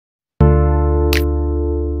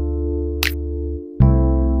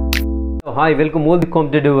Hi, welcome all the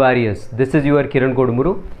competitive warriors. This is your Kiran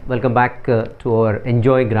Kodumuru. Welcome back to our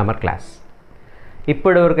Enjoy Grammar class.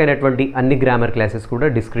 ఇప్పటివరకైనటువంటి అన్ని grammar classes కూడా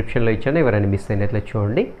డిస్క్రిప్షన్లో ఇచ్చాను, ఎవరైనా miss అయినట్లయితే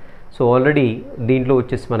చూడండి. సో ఆల్రెడీ దీంట్లో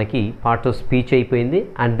వచ్చేసి మనకి పార్ట్ ఆఫ్ స్పీచ్ అయిపోయింది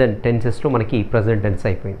అండ్ దెన్ టెన్సెస్లో మనకి ప్రజెంట్ టెన్స్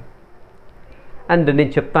అయిపోయింది. అండ్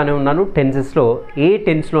నేను చెప్తానే ఉన్నాను, టెన్సెస్లో ఏ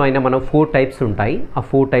టెన్స్లో అయినా మనం 4 టైప్స్ ఉంటాయి. ఆ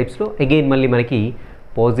 4 టైప్స్లో అగైన్ మళ్ళీ మనకి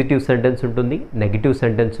పాజిటివ్ సెంటెన్స్ ఉంటుంది, నెగిటివ్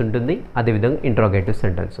సెంటెన్స్ ఉంటుంది, అదేవిధంగా ఇంట్రాగేటివ్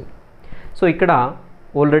సెంటెన్స్ ఉంది. సో ఇక్కడ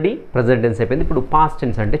ఆల్రెడీ ప్రజెంట్ టెన్స్ అయిపోయింది. ఇప్పుడు పాస్ట్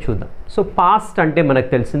టెన్స్ అంటే చూద్దాం. సో పాస్ట్ అంటే మనకు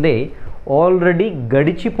తెలిసిందే ఆల్రెడీ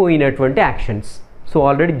గడిచిపోయినటువంటి యాక్షన్స్. సో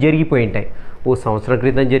ఆల్రెడీ జరిగిపోయి ఉంటాయి. ఓ సంవత్సరం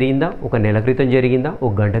క్రితం జరిగిందా, ఒక నెల క్రితం జరిగిందా,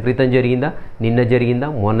 ఒక గంట క్రితం జరిగిందా, నిన్న జరిగిందా,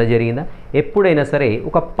 మొన్న జరిగిందా, ఎప్పుడైనా సరే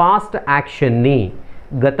ఒక పాస్ట్ యాక్షన్ని,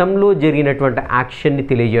 గతంలో జరిగినటువంటి యాక్షన్ని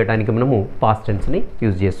తెలియజేయడానికి మనము పాస్ట్ టెన్స్ని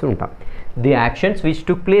యూజ్ చేస్తూ ఉంటాం. The actions which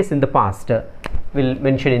took place in the past will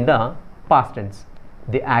mention in the past tense.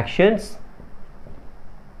 The actions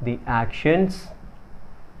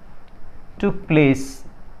took place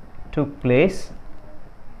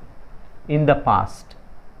in the past.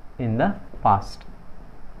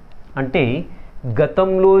 అంటే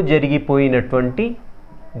గతంలో జరిగిపోయిన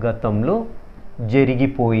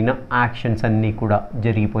యాక్షన్స్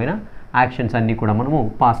అన్నీ కూడా మనము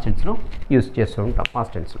పాస్ట్ టెన్స్లో యూజ్ చేస్తూ ఉంటాం.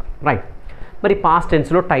 Past టెన్స్లో right. మరి పాస్ట్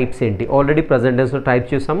టెన్స్లో టైప్స్ ఏంటి? ఆల్రెడీ ప్రజెంట్ టెన్స్లో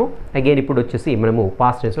టైప్స్ చూసాము. అగైన్ ఇప్పుడు వచ్చేసి మనము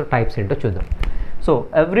పాస్ట్ టెన్స్లో టైప్స్ ఏంటో చూద్దాం. సో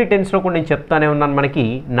ఎవ్రీ టెన్స్లో కూడా నేను చెప్తానే ఉన్నాను, మనకి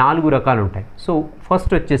 4 రకాలు ఉంటాయి. సో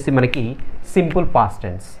ఫస్ట్ వచ్చేసి మనకి simple past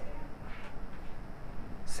tense.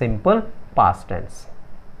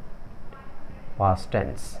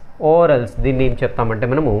 Or else దీన్ని ఏం చెప్తామంటే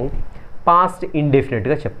మనము పాస్ట్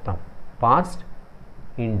ఇండెఫినెట్గా చెప్తాం. పాస్ట్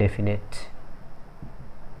ఇండెఫినెట్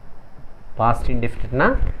నా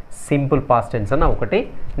సింపుల్ పాస్ట్ టెన్స్ అన్న ఒకటి.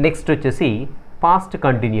 నెక్స్ట్ వచ్చేసి పాస్ట్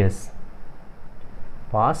కంటిన్యూస్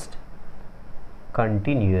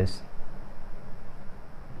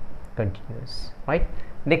రైట్.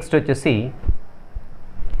 నెక్స్ట్ వచ్చేసి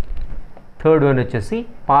థర్డ్ వన్ వచ్చేసి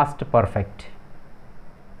పాస్ట్ పర్ఫెక్ట్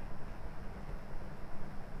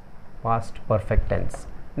టెన్స్.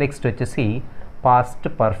 నెక్స్ట్ వచ్చేసి పాస్ట్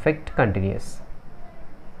పర్ఫెక్ట్ కంటిన్యూస్.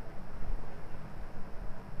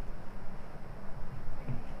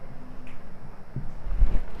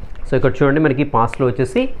 సో ఇక్కడ చూడండి, మనకి పాస్ట్లో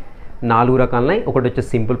వచ్చేసి 4 రకాలు ఉన్నాయి. ఒకటి వచ్చేసి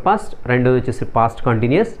సింపుల్ పాస్ట్, రెండోది వచ్చేసి past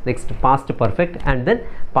continuous, next past perfect and then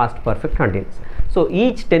past perfect continuous. So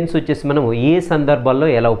each tense వచ్చేసి మనము ఏ సందర్భాల్లో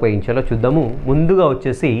ఎలా ఉపయోగించాలో చూద్దాము. ముందుగా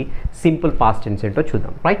వచ్చేసి సింపుల్ పాస్ట్ టెన్స్ ఏంటో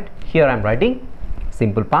చూద్దాం. Right, here I'm writing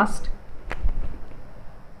simple past.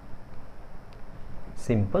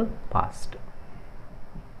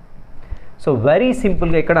 So very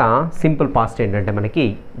సింపుల్గా ఇక్కడ సింపుల్ పాస్ట్ ఏంటంటే మనకి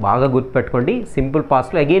బాగా గుర్తుపెట్టుకోండి. సింపుల్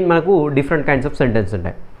పాస్ట్లో అగైన్ మనకు డిఫరెంట్ కైండ్స్ ఆఫ్ సెంటెన్స్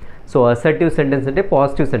ఉంటాయి. సో అసర్టివ్ సెంటెన్స్ అంటే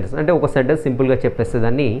పాజిటివ్ సెంటెన్స్, అంటే ఒక సెంటెన్స్ సింపుల్గా చెప్పేస్తే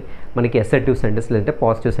దాన్ని మనకి అసర్టివ్ సెంటెన్స్ లేదంటే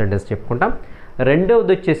పాజిటివ్ సెంటెన్స్ చెప్పుకుంటాం.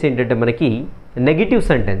 రెండవది వచ్చేసి ఏంటంటే మనకి నెగిటివ్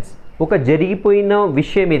సెంటెన్స్. ఒక జరిగిపోయిన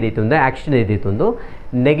విషయం ఏదైతే ఉందో, యాక్షన్ ఏదైతే ఉందో,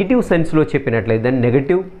 నెగిటివ్ సెన్స్లో చెప్పినట్లయితే దాన్ని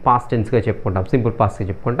నెగిటివ్ పాస్ట్ టెన్స్గా చెప్పుకుంటాం, సింపుల్ పాస్ట్గా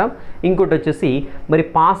చెప్పుకుంటాం. ఇంకోటి వచ్చేసి మరి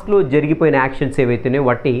పాస్ట్లో జరిగిపోయిన యాక్షన్స్ ఏవైతున్నాయో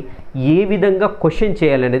వాటిని ఏ విధంగా క్వశ్చన్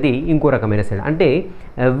చేయాలనేది ఇంకో రకమైన సెంటెన్స్. అంటే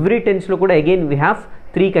ఎవ్రీ టెన్స్లో కూడా again we have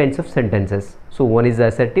 3 kinds of sentences. So one is the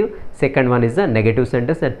assertive, second one is the negative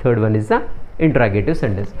sentence, and third one is the interrogative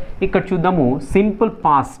sentence. ఇక్కడ చూద్దాము, సింపుల్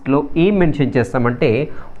పాస్ట్లో ఏం మెన్షన్ చేస్తామంటే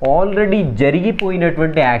ఆల్రెడీ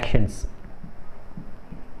జరిగిపోయినటువంటి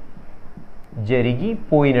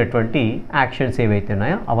యాక్షన్స్ ఏవైతే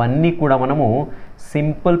ఉన్నాయో అవన్నీ కూడా మనము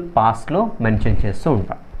సింపుల్ పాస్ట్లో మెన్షన్ చేస్తూ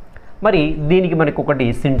ఉంటాం. మరి దీనికి మనకు ఒకటి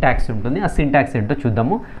సింటాక్స్ ఉంటుంది. ఆ సింటాక్స్ ఏంటో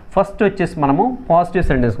చూద్దాము. ఫస్ట్ వచ్చేసి మనము పాజిటివ్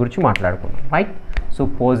సెంటెన్స్ గురించి మాట్లాడుకుందాం. Right. So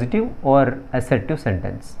positive or assertive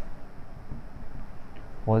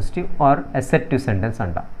sentence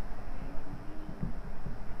అంట.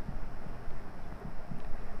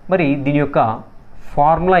 మరి దీని యొక్క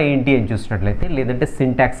ఫార్ములా ఏంటి అని చూసినట్లయితే, లేదంటే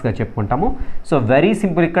సింటాక్స్గా చెప్పుకుంటాము. So very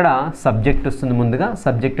simple. ఇక్కడ సబ్జెక్ట్ వస్తుంది ముందుగా.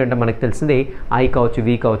 సబ్జెక్ట్ అంటే మనకు తెలిసిందే ఐ కావచ్చు,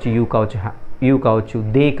 వి కావచ్చు, యూ కావచ్చు,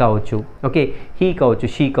 దే కావచ్చు, ఓకే, హీ కావచ్చు,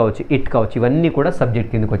 షీ కావచ్చు, ఇట్ కావచ్చు, ఇవన్నీ కూడా సబ్జెక్ట్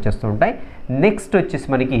కిందకి వచ్చేస్తూ ఉంటాయి. నెక్స్ట్ వచ్చేసి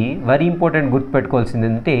మనకి వెరీ ఇంపార్టెంట్ గుర్తుపెట్టుకోవాల్సింది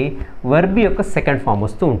ఏంటంటే వర్బ్ యొక్క సెకండ్ ఫామ్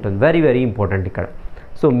వస్తూ ఉంటుంది. వెరీ వెరీ ఇంపార్టెంట్ ఇక్కడ.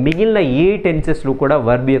 సో మిగిలిన ఏ టెన్సెస్లో కూడా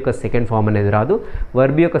వర్బ్ యొక్క సెకండ్ ఫామ్ అనేది రాదు.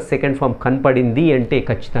 వర్బ్ యొక్క సెకండ్ ఫామ్ కనపడింది అంటే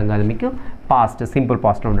ఖచ్చితంగా అది మీకు పాస్ట్, సింపుల్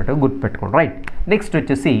పాస్ట్లో ఉన్నట్టు గుర్తుపెట్టుకోండి. రైట్. నెక్స్ట్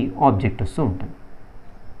వచ్చేసి ఆబ్జెక్ట్ వస్తూ ఉంటుంది.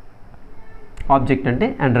 ఆబ్జెక్ట్ అంటే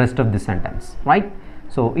and rest of the sentence. Right.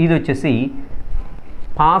 So ఇది వచ్చేసి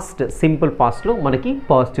పాస్ట్, సింపుల్ పాస్ట్లో మనకి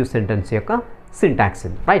పాజిటివ్ సెంటెన్స్ యొక్క సింటాక్స్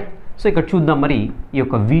ఇది. రైట్. సో ఇక్కడ చూద్దాం, మరి ఈ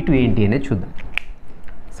యొక్క V2 ఏంటి అనేది చూద్దాం.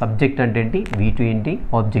 సబ్జెక్ట్ అంటే ఏంటి, V2 ఏంటి,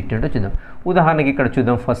 ఆబ్జెక్ట్ ఏంటో చూద్దాం. ఉదాహరణకి ఇక్కడ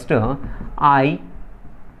చూద్దాం. First I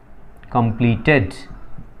completed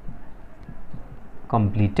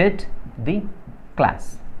the class.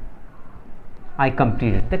 I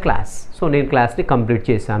completed the class. So నేను క్లాస్ని కంప్లీట్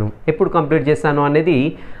చేశాను. ఎప్పుడు కంప్లీట్ చేశాను అనేది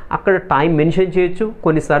అక్కడ టైం మెన్షన్ చేయొచ్చు,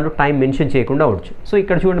 కొన్నిసార్లు టైం మెన్షన్ చేయకుండా అవ్వచ్చు. సో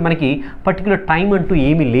ఇక్కడ చూడండి మనకి పర్టికులర్ టైం అంటూ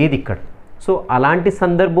ఏమీ లేదు ఇక్కడ. సో అలాంటి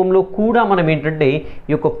సందర్భంలో కూడా మనం ఏంటంటే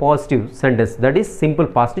ఈ యొక్క positive sentence that is simple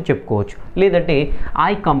పాస్ట్ని చెప్పుకోవచ్చు. లేదంటే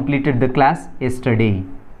I completed the class yesterday.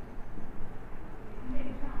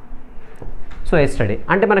 So yesterday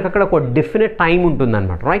అంటే మనకు అక్కడ ఒక డెఫినెట్ టైం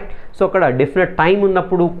ఉంటుందన్నమాట, రైట్. సో అక్కడ డెఫినెట్ టైం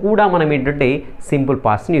ఉన్నప్పుడు కూడా మనం ఏంటంటే సింపుల్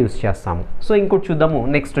పాస్ట్ని యూజ్ చేస్తాము. సో ఇంకోటి చూద్దాము.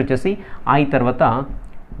 నెక్స్ట్ వచ్చేసి ఐ తర్వాత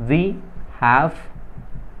we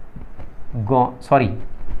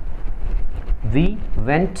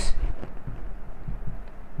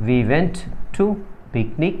went to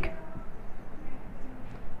picnic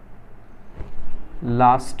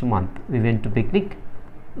last month.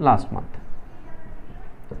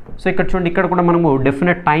 So ఇక్కడ చూడండి, ఇక్కడ కూడా మనము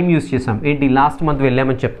డెఫినెట్ టైం యూస్ చేసాం. ఏంటి, లాస్ట్ మంత్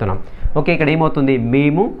వెళ్ళామని చెప్తున్నాం. ఓకే, ఇక్కడ ఏమవుతుంది,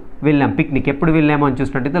 మేము వెళ్ళాం పిక్నిక్. ఎప్పుడు వెళ్ళాము అని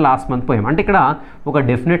చూసినట్టయితే లాస్ట్ మంత్ పోయాం. అంటే ఇక్కడ ఒక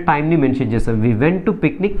డెఫినెట్ టైంని మెన్షన్ చేస్తాం. We went to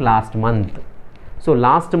picnic last month. So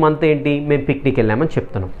last month ఏంటి, మేము పిక్నిక్ వెళ్ళామని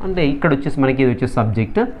చెప్తున్నాం. అంటే ఇక్కడ వచ్చేసి మనకి ఇది వచ్చేసి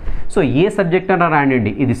సబ్జెక్ట్. సో ఏ సబ్జెక్ట్ అన్నా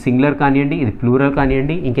రాయండి, ఇది సింగులర్ కానివ్వండి, ఇది ప్లూరల్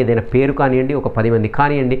కానివ్వండి, ఇంకేదైనా పేరు కానివ్వండి, ఒక 10 మంది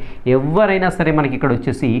కానివ్వండి, ఎవరైనా సరే మనకి ఇక్కడ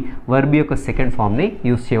వచ్చేసి వర్బ్ యొక్క సెకండ్ ఫామ్ని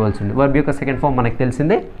యూస్ చేయవలసి ఉంది. వర్బ్ యొక్క సెకండ్ ఫామ్ మనకి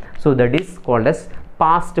తెలిసిందే. So that is called us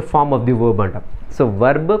past form of the verb అంటాం. సో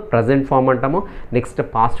వర్బ్ ప్రజెంట్ ఫామ్ అంటాము, నెక్స్ట్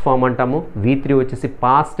పాస్ట్ ఫామ్ అంటాము, V3 వచ్చేసి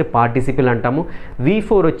పాస్ట్ పార్టిసిపిల్ అంటాము,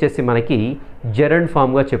 V4 వచ్చేసి మనకి జెరండ్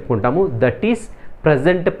ఫామ్గా చెప్పుకుంటాము. That is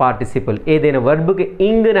present participle. ఏదైనా వర్బ్కి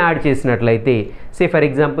ఇంగ్ని యాడ్ చేసినట్లయితే, సే ఫర్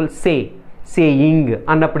ఎగ్జాంపుల్ సేయింగ్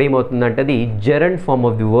అన్నప్పుడు ఏమవుతుందంటే అది gerund form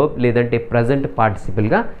of the verb లేదంటే ప్రజెంట్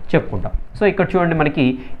పార్టిసిపల్గా చెప్పుకుంటాం. సో ఇక్కడ చూడండి మనకి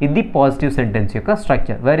ఇది పాజిటివ్ సెంటెన్స్ యొక్క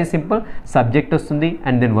స్ట్రక్చర్. Very simple. సబ్జెక్ట్ వస్తుంది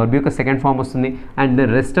అండ్ దెన్ వర్బ్ యొక్క సెకండ్ ఫామ్ వస్తుంది and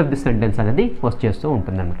then rest of the sentence అనేది వచ్చేస్తూ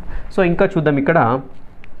ఉంటుంది అన్నమాట. సో ఇంకా చూద్దాం. ఇక్కడ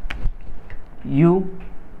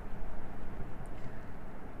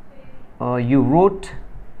యు రోట్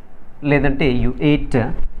లేదంటే యు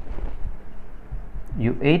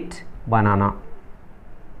ఎయిట్ బనానా.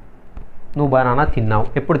 నువ్వు బనానా తిన్నావు.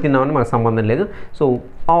 ఎప్పుడు తిన్నావు అని మనకు సంబంధం లేదు. సో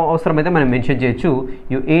అవసరమైతే మనం మెన్షన్ చేయొచ్చు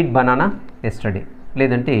యు ఎయిట్ బనానా ఎస్టర్డే,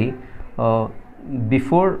 లేదంటే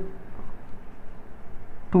బిఫోర్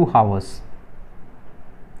 2 hours.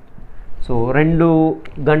 సో 2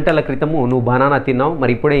 గంటల క్రితము నువ్వు బనానా తిన్నావు,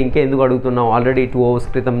 మరి ఇప్పుడే ఇంకెందుకు అడుగుతున్నావు, ఆల్రెడీ 2 hours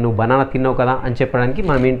క్రితం నువ్వు బనానా తిన్నావు కదా అని చెప్పడానికి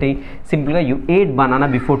మనం ఏంటి, సింపుల్గా you eight banana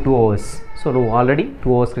before 2 hours. So నువ్వు ఆల్రెడీ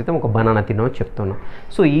 2 hours క్రితం ఒక బనానా తిన్నావు అని చెప్తున్నావు.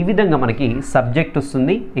 సో ఈ విధంగా మనకి సబ్జెక్ట్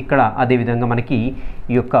వస్తుంది ఇక్కడ. అదేవిధంగా మనకి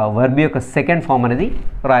ఈ యొక్క వర్బ్ యొక్క సెకండ్ ఫామ్ అనేది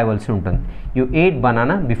రాయవలసి ఉంటుంది. You eight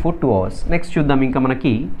banana before 2 hours. Next చూద్దాం. ఇంకా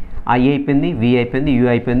మనకి ఐ అయిపోయింది, వి అయిపోయింది, యు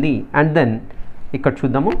అయిపోయింది అండ్ దెన్ ఇక్కడ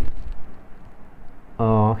చూద్దాము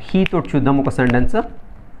హీ తోటి చూద్దాం ఒక sentence.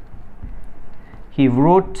 He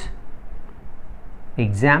wrote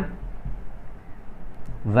exam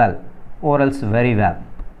well or else very well,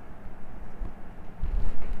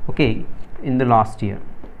 okay, in the last year.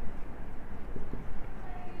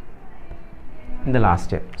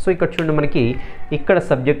 So ఇక్కడ చూడండి మనకి ఇక్కడ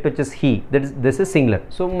సబ్జెక్ట్ వచ్చేసి he, this is singular.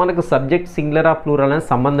 So మనకు సబ్జెక్ట్ సింగులర్ ఆ ప్లూరల్ అనే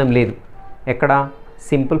సంబంధం లేదు. ఎక్కడ,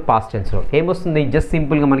 సింపుల్ పాస్ట్ టెన్స్లో ఏమొస్తుంది, జస్ట్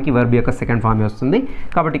సింపుల్గా మనకి వర్బ్ యొక్క సెకండ్ ఫామ్ వస్తుంది.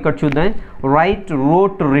 కాబట్టి ఇక్కడ చూద్దాం. Right,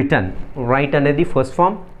 wrote, return. రైట్ అనేది ఫస్ట్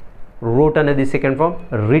ఫామ్, రోట్ అనేది సెకండ్ ఫామ్,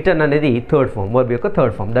 రిటర్న్ అనేది థర్డ్ ఫామ్, వర్బ్ యొక్క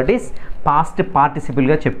third form. That is past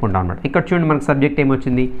పార్టిసిపుల్గా చెప్పుకుంటాం అనమాట. ఇక్కడ చూడండి మనకి సబ్జెక్ట్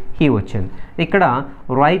ఏమొచ్చింది, హీ వచ్చింది. ఇక్కడ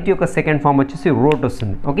రైట్ యొక్క సెకండ్ ఫామ్ వచ్చేసి రోట్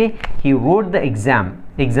వస్తుంది. Okay, he wrote the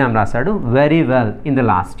exam రాశాడు very well in the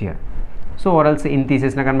last year. So ఆర్ఎల్స్ ఇన్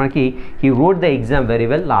తీసేసినా కానీ మనకి he wrote the exam very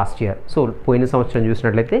well last year. So పోయిన సంవత్సరం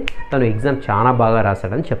చూసినట్లయితే తను ఎగ్జామ్ చాలా బాగా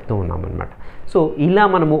రాశాడని చెప్తూ ఉన్నాం అనమాట. సో ఇలా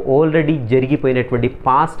మనము ఆల్రెడీ జరిగిపోయినటువంటి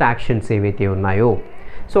పాస్ట్ యాక్షన్స్ ఏవైతే ఉన్నాయో,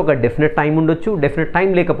 సో ఒక డెఫినెట్ టైం ఉండొచ్చు, డెఫినెట్ టైం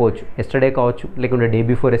లేకపోవచ్చు, ఎస్టర్డే కావచ్చు, లేకుంటే డే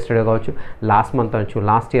బిఫోర్ ఎస్టర్డే కావచ్చు, లాస్ట్ మంత్ అనొచ్చు,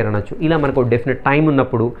 లాస్ట్ ఇయర్ అనొచ్చు. ఇలా మనకు డెఫినెట్ టైం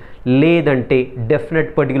ఉన్నప్పుడు, లేదంటే డెఫినెట్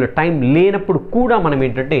పర్టికులర్ టైం లేనప్పుడు కూడా మనం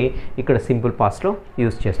ఏంటంటే ఇక్కడ సింపుల్ పాస్ట్లో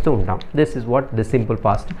యూస్ చేస్తూ ఉంటాం. This is what the simple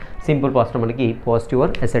past. Simple పాస్ట్లో మనకి పాజిటివ్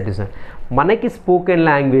ఆర్ ఎసెటివ్. మనకి స్పోకెన్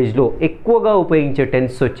లాంగ్వేజ్లో ఎక్కువగా ఉపయోగించే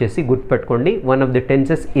టెన్స్ వచ్చేసి గుర్తుపెట్టుకోండి, వన్ ఆఫ్ ది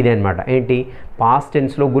టెన్సెస్ ఇదే అనమాట. ఏంటి, పాస్ట్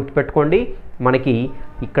టెన్స్లో గుర్తుపెట్టుకోండి మనకి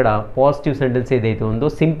ఇక్కడ పాజిటివ్ సెంటెన్స్ ఏదైతే ఉందో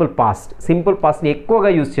సింపుల్ పాస్ట్ని ఎక్కువగా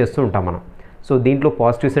యూజ్ చేస్తూ ఉంటాం మనం. సో దీంట్లో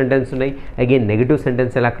పాజిటివ్ సెంటెన్స్ ఉన్నాయి, అగైన్ నెగిటివ్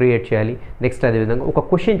సెంటెన్స్ ఎలా క్రియేట్ చేయాలి, నెక్స్ట్ అదేవిధంగా ఒక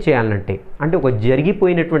క్వశ్చన్ చేయాలంటే, అంటే ఒక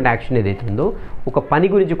జరిగిపోయినటువంటి యాక్షన్ ఏదైతే ఉందో ఒక పని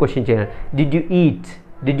గురించి క్వశ్చన్ చేయాలి. డిడ్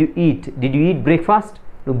యూ ఈట్ బ్రేక్ఫాస్ట్,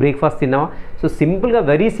 నువ్వు బ్రేక్ఫాస్ట్ తిన్నావా? సో సింపుల్గా,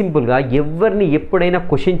 వెరీ సింపుల్గా ఎవరిని ఎప్పుడైనా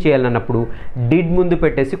క్వశ్చన్ చేయాలన్నప్పుడు డిడ్ ముందు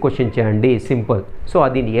పెట్టేసి క్వశ్చన్ చేయండి, సింపుల్. సో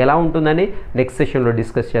అది ఎలా ఉంటుందని నెక్స్ట్ సెషన్లో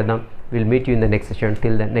డిస్కస్ చేద్దాం. Will meet you in the next session.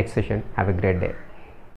 Till the next session, have a great day.